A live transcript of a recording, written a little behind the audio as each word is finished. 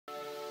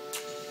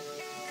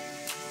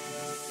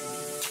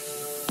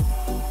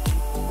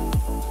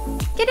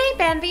G'day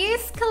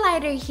Bambies,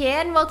 Kaleidow here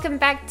and welcome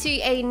back to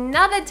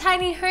another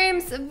tiny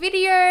homes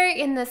video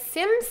in The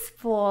Sims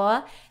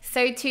 4.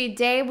 So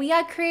today we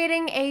are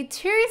creating a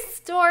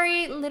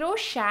 2-story little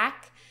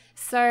shack.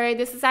 So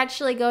this is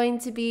actually going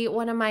to be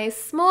one of my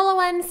smaller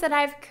ones that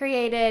I've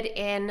created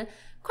in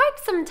quite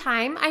some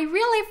time. I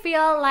really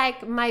feel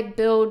like my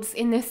builds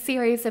in this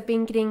series have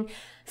been getting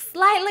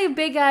slightly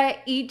bigger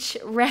each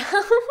round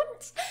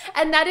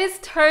and that is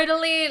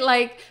totally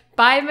like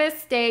by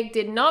mistake,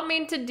 did not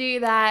mean to do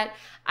that.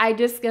 I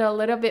just get a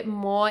little bit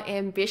more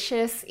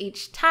ambitious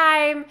each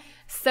time.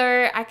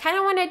 So I kind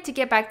of wanted to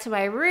get back to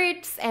my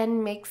roots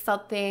and make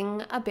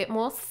something a bit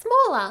more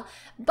smaller,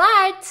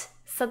 but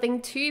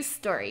something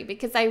 2-story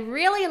because I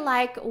really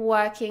like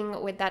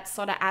working with that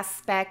sort of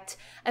aspect,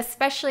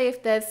 especially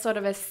if there's sort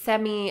of a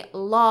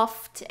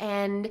semi-loft,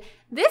 and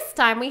this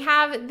time we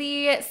have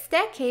the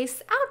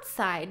staircase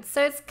outside.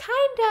 So it's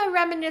kind of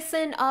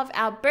reminiscent of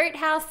our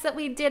boathouse that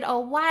we did a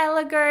while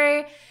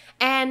ago,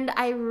 and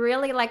I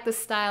really like the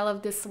style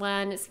of this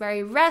one. It's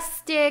very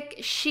rustic,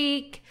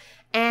 chic,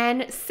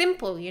 and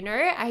simple, you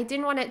know? I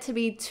didn't want it to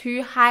be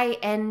too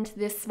high-end,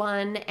 this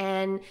one,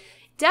 and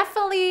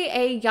definitely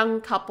a young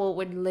couple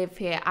would live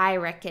here, I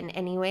reckon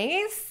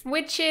anyways,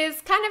 which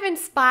is kind of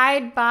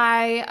inspired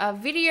by a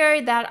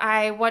video that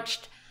I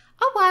watched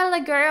a while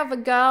ago of a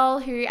girl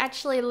who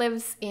actually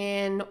lives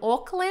in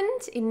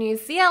Auckland in New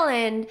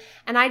Zealand,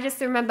 and I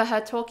just remember her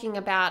talking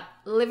about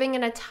living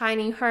in a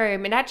tiny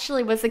home. It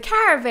actually was a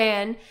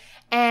caravan,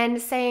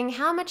 and saying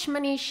how much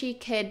money she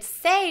could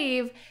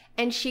save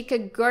and she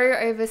could go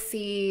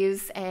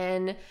overseas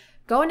and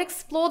go and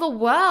explore the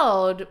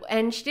world,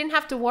 and she didn't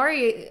have to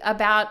worry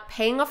about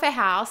paying off a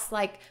house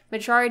like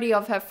majority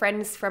of her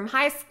friends from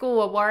high school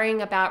were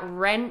worrying about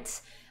rent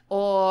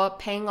or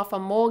paying off a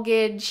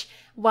mortgage,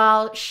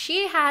 while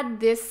she had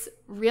this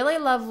really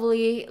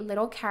lovely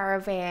little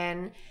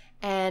caravan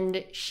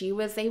and she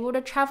was able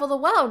to travel the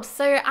world.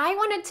 So I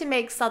wanted to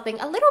make something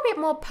a little bit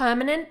more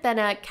permanent than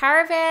a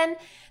caravan.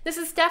 This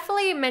is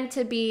definitely meant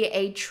to be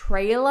a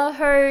trailer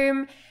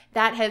home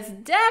that has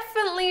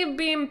definitely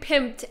been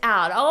pimped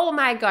out. Oh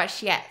my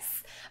gosh,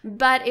 yes.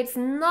 But it's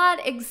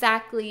not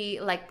exactly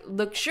like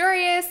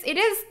luxurious. It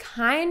is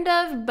kind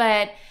of,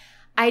 but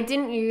I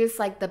didn't use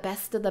like the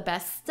best of the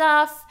best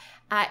stuff.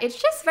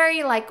 It's just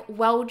very like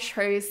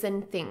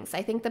well-chosen things.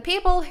 I think the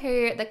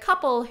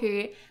couple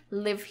who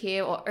live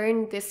here or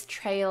own this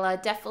trailer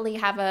definitely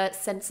have a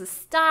sense of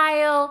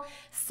style.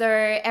 So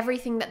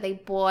everything that they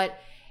bought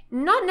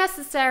not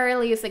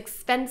necessarily is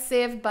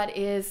expensive, but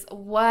is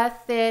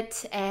worth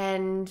it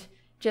and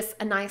just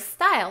a nice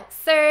style.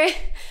 So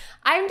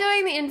I'm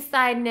doing the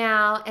inside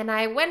now, and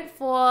I went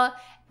for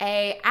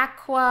a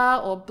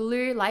aqua or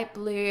blue, light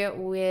blue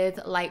with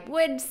light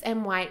woods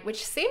and white,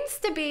 which seems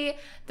to be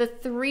the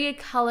 3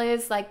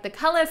 colors, like the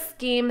color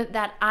scheme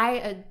that I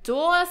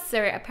adore.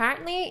 So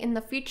apparently in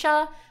the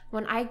future,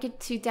 when I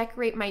get to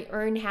decorate my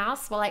own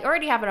house, well, I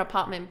already have an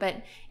apartment, but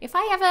if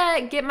I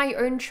ever get my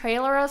own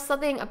trailer or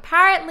something,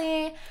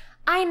 apparently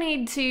I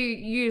need to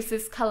use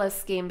this color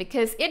scheme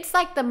because it's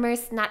like the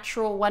most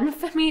natural one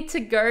for me to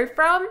go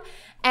from.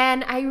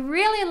 And I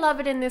really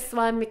love it in this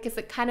one because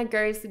it kind of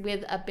goes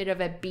with a bit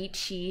of a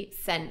beachy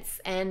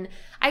sense. And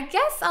I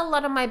guess a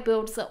lot of my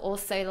builds are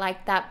also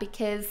like that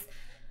because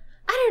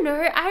I don't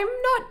know, I'm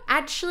not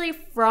actually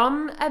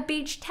from a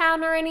beach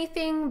town or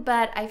anything,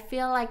 but I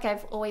feel like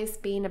I've always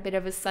been a bit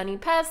of a sunny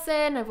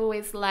person. I've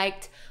always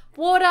liked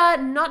water,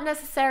 not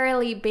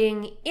necessarily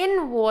being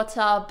in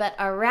water, but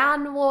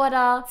around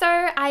water. So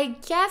I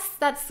guess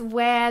that's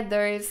where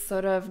those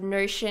sort of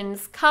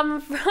notions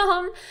come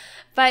from.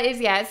 But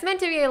it's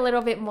meant to be a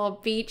little bit more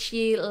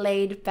beachy,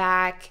 laid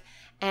back,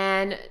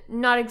 and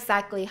not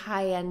exactly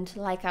high-end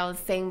like I was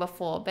saying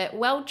before, but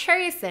well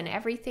chosen.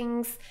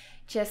 Everything's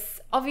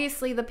just,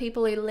 obviously the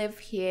people who live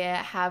here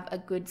have a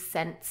good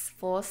sense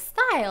for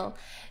style.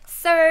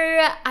 So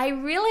I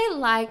really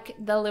like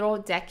the little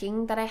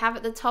decking that I have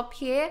at the top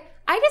here.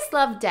 I just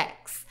love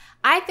decks.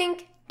 I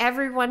think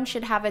everyone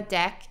should have a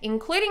deck,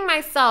 including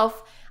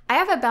myself. I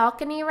have a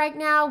balcony right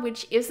now,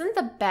 which isn't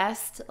the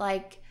best.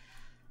 Like,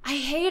 I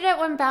hate it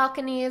when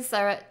balconies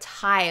are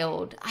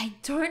tiled. I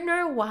don't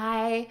know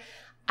why.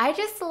 I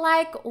just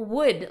like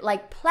wood,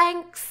 like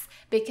planks,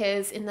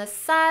 because in the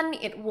sun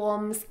it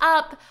warms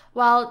up,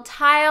 while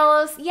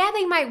tiles, yeah,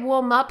 they might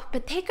warm up,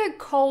 but they go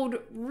cold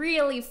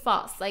really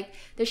fast. Like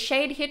the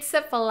shade hits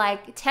it for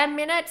like 10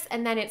 minutes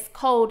and then it's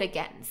cold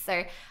again.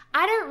 So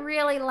I don't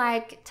really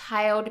like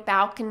tiled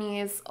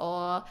balconies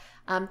or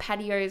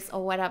patios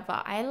or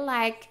whatever. I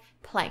like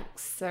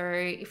planks. So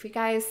if you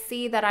guys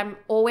see that I'm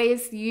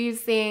always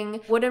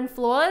using wooden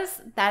floors,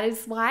 that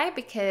is why,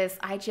 because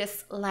I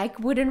just like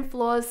wooden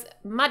floors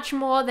much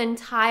more than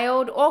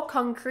tiled or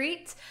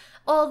concrete.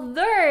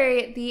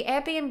 Although the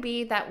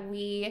Airbnb that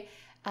we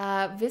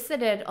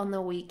visited on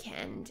the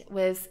weekend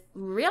was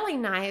really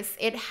nice.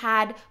 It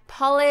had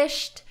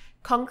polished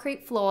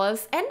concrete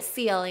floors and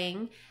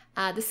ceiling.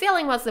 The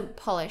ceiling wasn't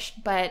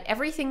polished, but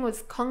everything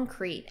was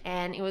concrete,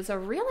 and it was a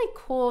really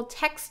cool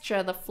texture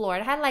of the floor.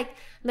 It had like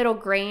little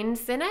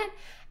grains in it.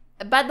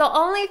 But the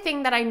only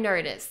thing that I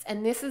noticed,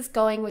 and this is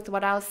going with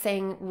what I was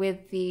saying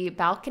with the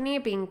balcony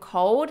being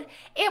cold,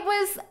 it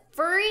was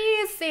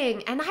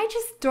freezing, and I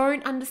just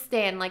don't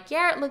understand. Like,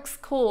 yeah, it looks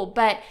cool,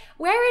 but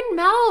we're in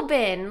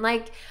Melbourne,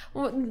 like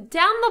down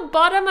the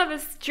bottom of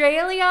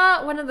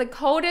Australia, one of the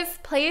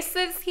coldest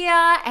places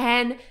here,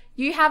 and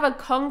you have a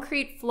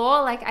concrete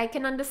floor. Like, I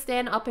can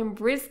understand up in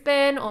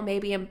Brisbane or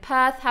maybe in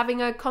Perth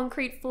having a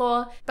concrete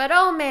floor, but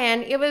oh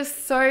man, it was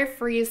so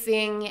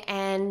freezing,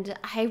 and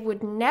I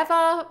would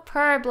never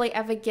probably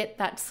ever get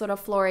that sort of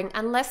flooring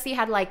unless you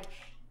had like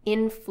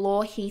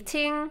in-floor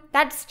heating.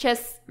 That's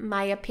just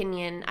my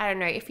opinion. I don't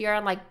know, if you're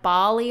on like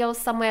Bali or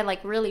somewhere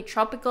like really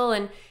tropical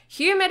and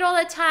humid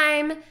all the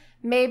time,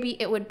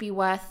 maybe it would be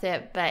worth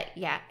it. But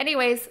yeah,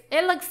 anyways,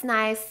 it looks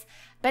nice.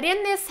 But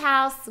in this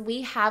house,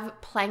 we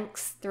have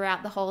planks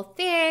throughout the whole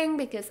thing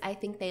because I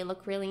think they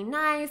look really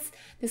nice.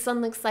 This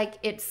one looks like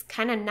it's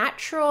kind of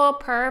natural,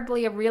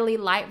 probably a really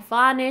light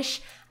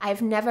varnish.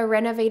 I've never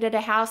renovated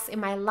a house in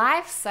my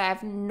life, so I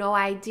have no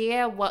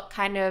idea what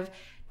kind of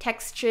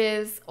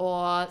textures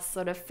or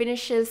sort of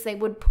finishes they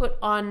would put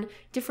on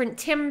different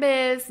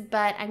timbers,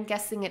 but I'm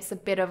guessing it's a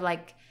bit of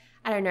like,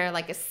 I don't know,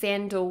 like a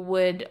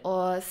sandalwood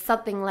or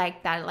something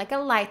like that, like a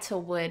lighter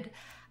wood.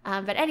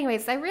 But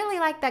anyways, I really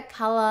like that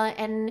color,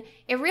 and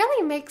it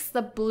really makes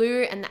the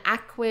blue and the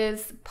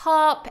aquas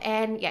pop,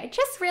 and yeah, it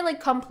just really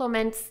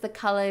complements the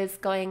colors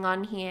going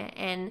on here.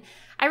 And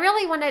I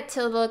really want it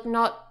to look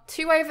not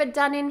too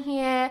overdone in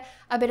here,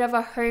 a bit of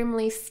a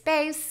homely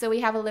space. So we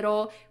have a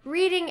little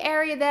reading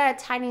area there, a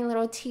tiny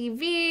little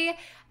TV,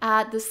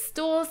 the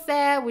stools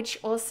there, which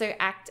also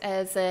act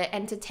as an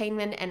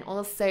entertainment and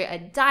also a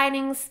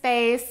dining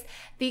space.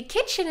 The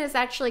kitchen is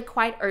actually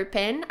quite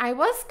open. I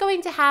was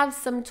going to have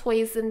some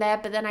toys in there,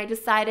 but then I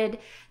decided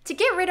to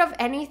get rid of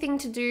anything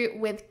to do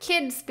with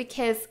kids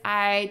because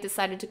I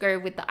decided to go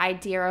with the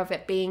idea of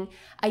it being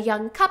a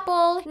young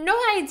couple. No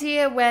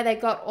idea where they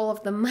got all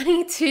of the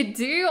money to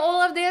do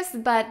all of this,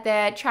 but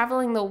they're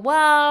traveling the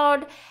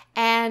world.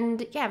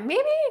 And yeah, maybe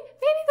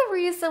the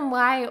reason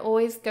why I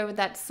always go with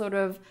that sort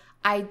of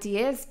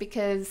ideas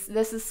because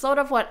this is sort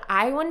of what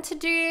I want to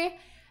do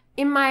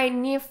in my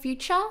near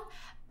future.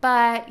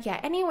 But yeah,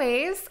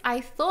 anyways, I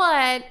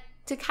thought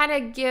to kind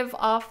of give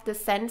off the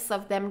sense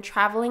of them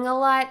traveling a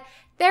lot,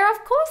 they're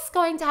of course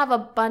going to have a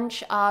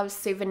bunch of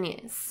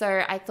souvenirs.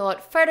 So I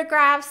thought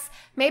photographs,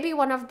 maybe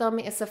one of them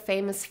is a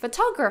famous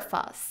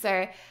photographer.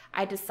 So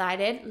I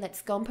decided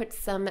let's go and put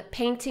some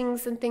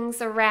paintings and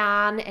things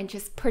around and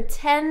just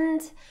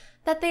pretend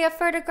that they are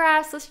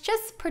photographs. Let's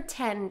just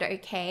pretend,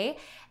 okay?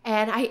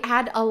 And I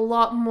add a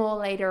lot more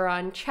later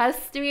on,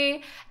 trust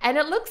me. And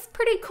it looks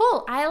pretty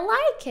cool. I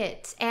like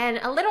it. And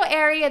a little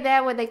area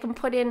there where they can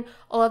put in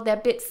all of their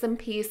bits and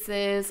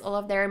pieces, all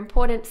of their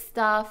important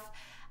stuff.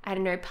 I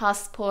don't know,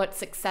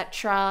 passports,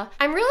 etc.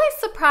 I'm really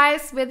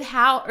surprised with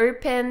how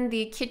open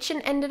the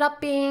kitchen ended up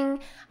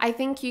being. I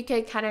think you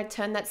could kind of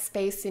turn that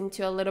space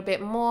into a little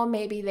bit more.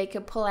 Maybe they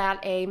could pull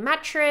out a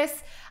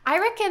mattress. I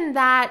reckon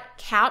that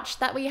couch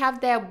that we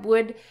have there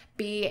would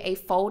be a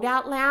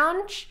fold-out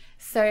lounge.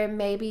 So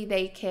maybe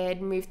they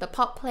could move the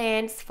pot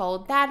plants,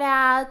 fold that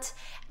out,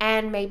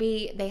 and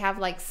maybe they have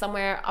like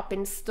somewhere up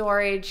in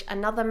storage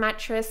another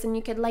mattress and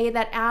you could lay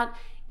that out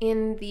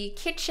in the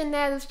kitchen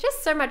there. There's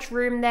just so much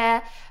room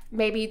there,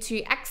 maybe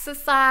to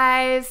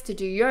exercise, to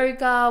do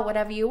yoga,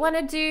 whatever you want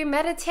to do,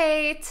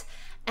 meditate.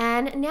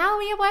 And now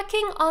we are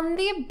working on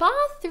the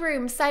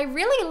bathroom. So I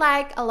really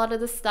like a lot of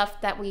the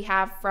stuff that we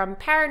have from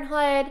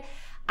Parenthood.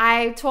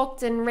 I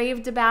talked and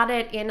raved about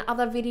it in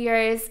other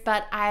videos,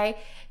 but I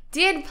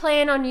did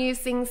plan on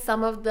using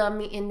some of them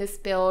in this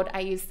build.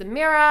 I used the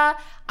mirror,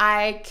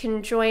 I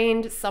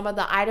conjoined some of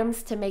the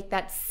items to make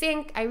that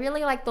sink. I really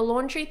like the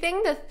laundry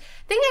thing. The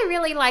thing I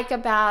really like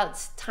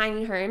about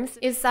tiny homes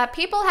is that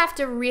people have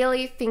to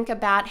really think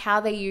about how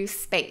they use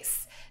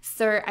space.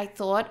 So I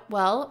thought,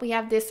 well, we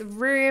have this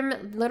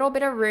room, little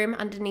bit of room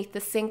underneath the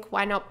sink.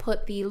 Why not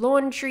put the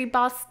laundry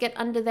basket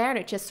under there and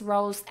it just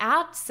rolls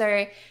out?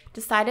 So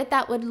decided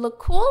that would look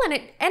cool, and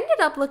it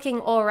ended up looking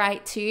all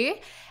right too.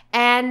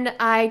 And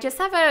I just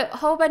have a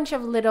whole bunch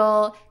of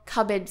little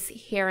cupboards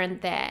here and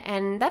there.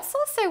 And that's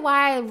also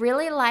why I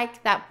really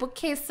like that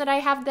bookcase that I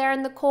have there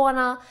in the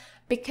corner,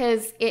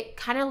 because it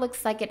kind of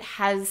looks like it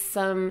has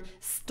some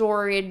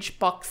storage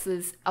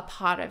boxes a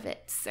part of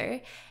it.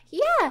 So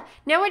yeah,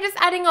 now we're just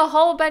adding a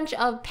whole bunch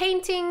of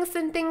paintings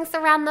and things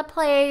around the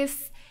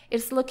place.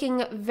 It's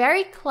looking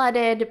very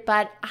cluttered,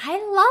 but I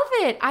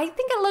love it. I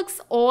think it looks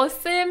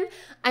awesome.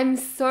 I'm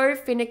so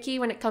finicky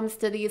when it comes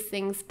to these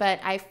things, but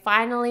I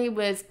finally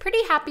was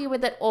pretty happy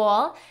with it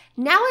all.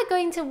 Now we're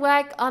going to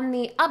work on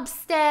the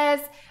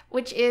upstairs,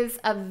 which is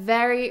a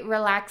very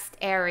relaxed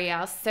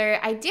area. So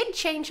I did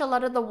change a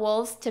lot of the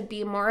walls to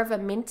be more of a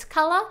mint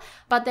color,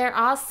 but there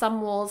are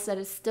some walls that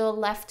are still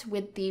left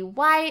with the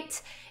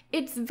white.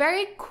 It's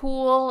very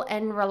cool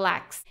and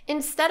relaxed.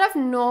 Instead of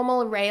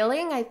normal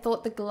railing, I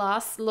thought the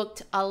glass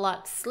looked a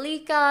lot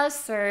sleeker,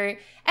 and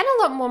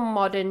a lot more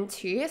modern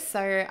too.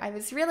 So I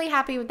was really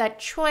happy with that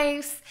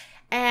choice.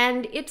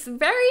 and it's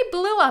very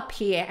blue up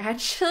here,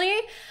 actually.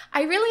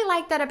 I really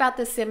like that about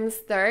The Sims,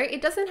 though.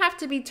 It doesn't have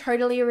to be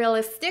totally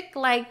realistic.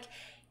 Like,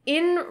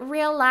 in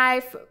real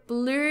life,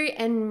 blue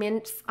and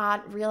mints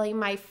aren't really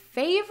my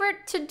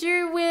favorite to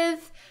do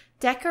with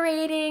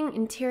decorating,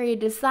 interior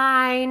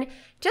design,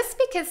 just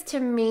because to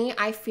me,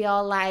 I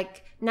feel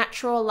like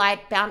natural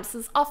light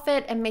bounces off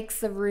it and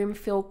makes the room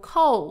feel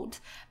cold.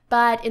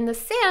 But in The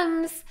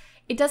Sims,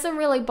 it doesn't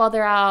really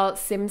bother our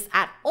Sims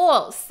at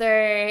all.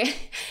 So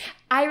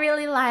I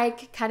really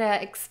like kind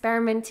of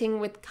experimenting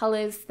with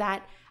colors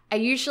that I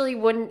usually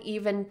wouldn't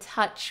even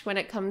touch when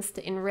it comes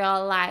to in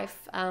real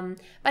life.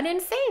 But in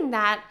saying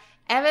that,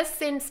 ever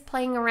since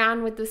playing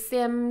around with The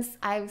Sims,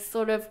 I've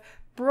sort of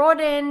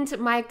broadened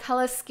my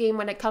color scheme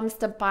when it comes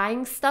to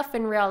buying stuff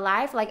in real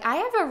life. Like, I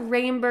have a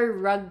rainbow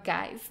rug,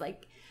 guys.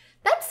 Like,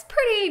 that's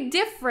pretty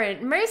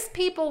different. Most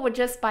people would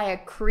just buy a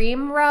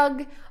cream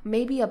rug,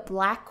 maybe a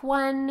black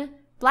one.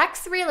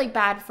 Black's really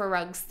bad for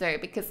rugs though,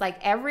 because like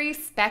every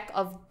speck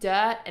of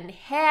dirt and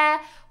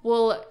hair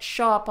will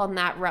show up on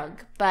that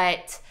rug.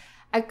 But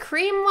a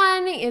cream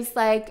one is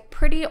like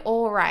pretty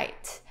all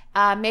right.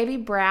 Maybe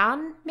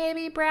brown.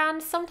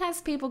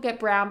 Sometimes people get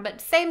brown,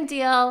 but same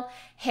deal.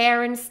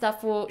 Hair and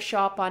stuff will show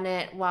up on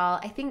it, while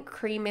I think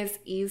cream is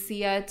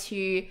easier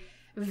to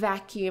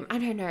vacuum. I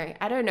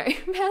don't know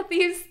about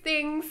these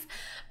things,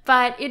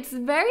 but it's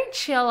very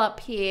chill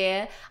up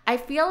here. I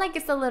feel like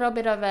it's a little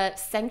bit of a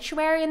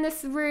sanctuary in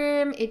this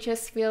room. It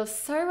just feels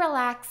so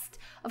relaxed.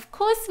 Of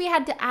course, we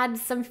had to add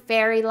some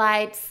fairy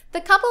lights.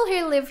 The couple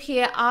who live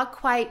here are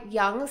quite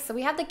young, so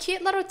we have the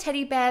cute little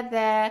teddy bear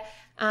there.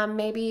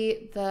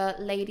 Maybe the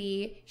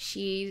lady,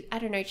 I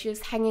don't know, she was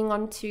hanging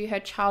on to her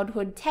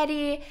childhood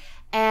teddy,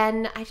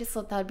 and I just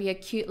thought that would be a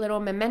cute little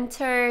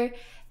memento.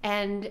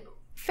 And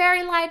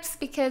fairy lights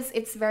because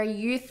it's very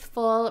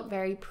youthful,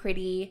 very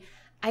pretty.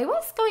 I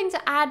was going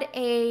to add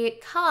a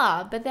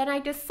car, but then I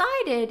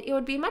decided it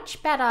would be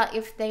much better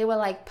if they were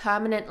like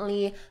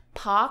permanently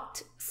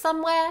parked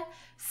somewhere.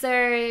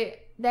 So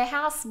their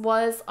house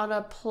was on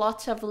a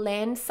plot of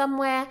land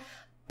somewhere,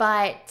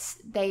 but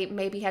they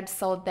maybe had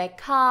sold their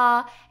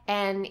car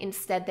and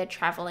instead they're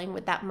traveling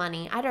with that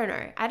money. I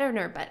don't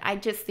know, but I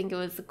just think it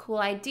was a cool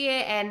idea,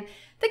 and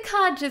the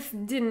car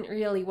just didn't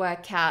really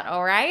work out,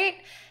 all right?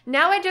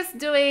 Now we're just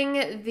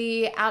doing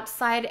the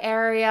outside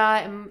area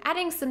and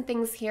adding some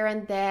things here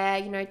and there,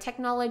 you know,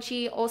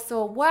 technology, also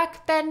a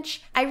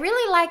workbench. I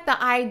really like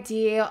the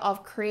idea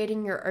of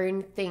creating your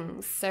own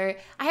things. So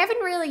I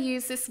haven't really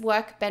used this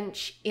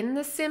workbench in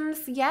The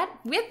Sims yet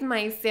with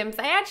my Sims.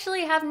 I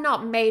actually have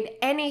not made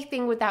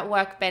anything with that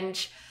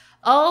workbench.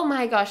 Oh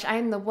my gosh, I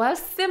am the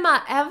worst Simmer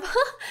ever.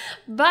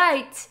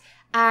 But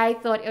I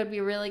thought it would be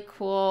really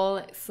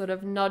cool, sort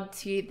of nod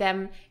to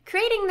them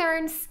creating their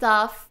own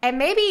stuff and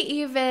maybe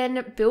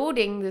even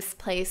building this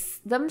place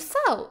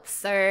themselves.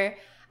 So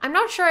I'm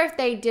not sure if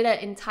they did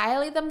it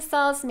entirely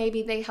themselves.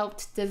 Maybe they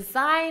helped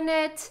design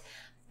it.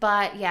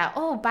 But yeah,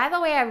 oh, by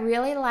the way, I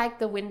really like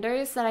the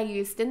windows that I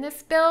used in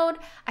this build.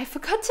 I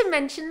forgot to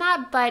mention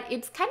that, but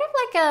it's kind of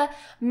like a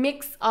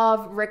mix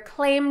of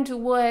reclaimed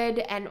wood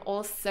and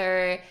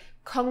also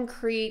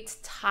concrete,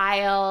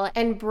 tile,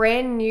 and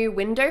brand new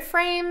window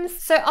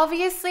frames. So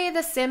obviously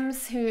the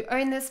Sims who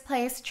own this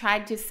place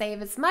tried to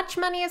save as much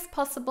money as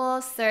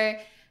possible. So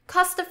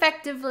cost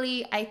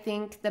effectively, I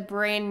think the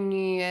brand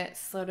new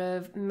sort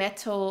of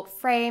metal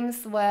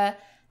frames were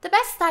the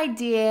best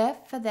idea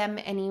for them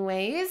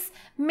anyways.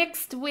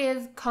 Mixed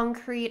with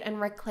concrete and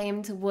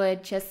reclaimed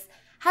wood just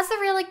has a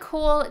really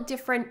cool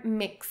different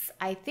mix,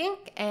 I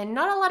think. And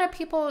not a lot of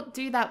people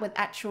do that with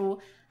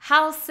actual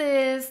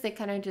houses. They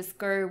kind of just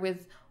go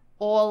with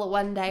all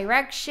one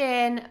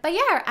direction. But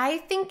yeah,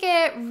 I think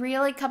it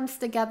really comes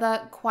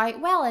together quite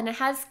well, and it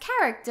has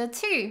character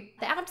too.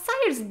 The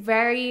outside is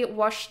very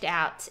washed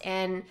out,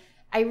 and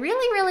I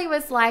really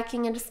was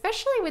liking it,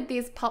 especially with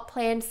these pot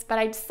plants, but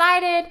I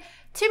decided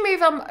to move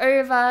them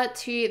over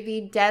to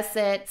the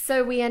desert.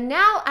 So we are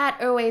now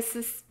at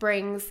Oasis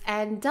Springs,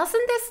 and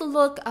doesn't this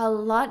look a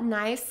lot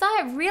nicer?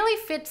 It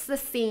really fits the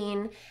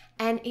scene.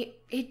 And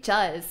it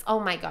does.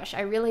 Oh my gosh,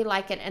 I really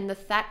like it. And the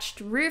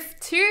thatched roof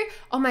too.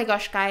 Oh my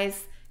gosh,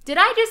 guys. Did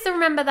I just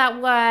remember that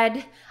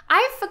word?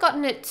 I've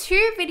forgotten it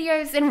 2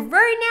 videos in a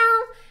row now.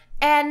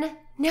 And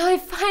now I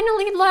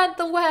finally learned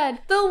the word.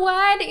 The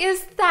word is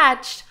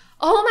thatched.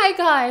 Oh my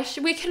gosh,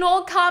 we can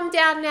all calm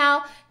down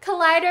now.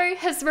 Kaleidow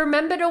has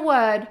remembered a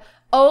word.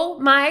 Oh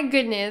my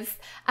goodness.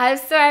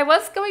 So I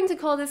was going to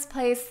call this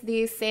place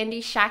the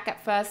Sandy Shack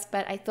at first,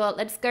 but I thought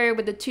let's go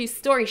with the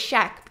 2-story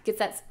shack because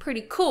that's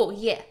pretty cool,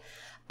 yeah.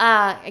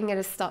 I'm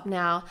gonna stop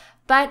now.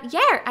 But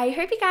yeah, I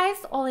hope you guys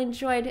all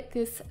enjoyed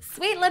this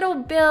sweet little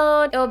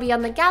build. It will be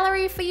on the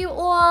gallery for you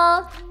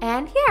all.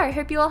 And yeah, I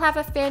hope you all have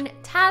a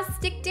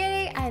fantastic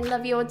day. I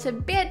love you all to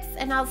bits,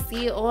 and I'll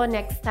see you all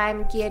next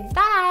time.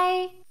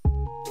 Goodbye.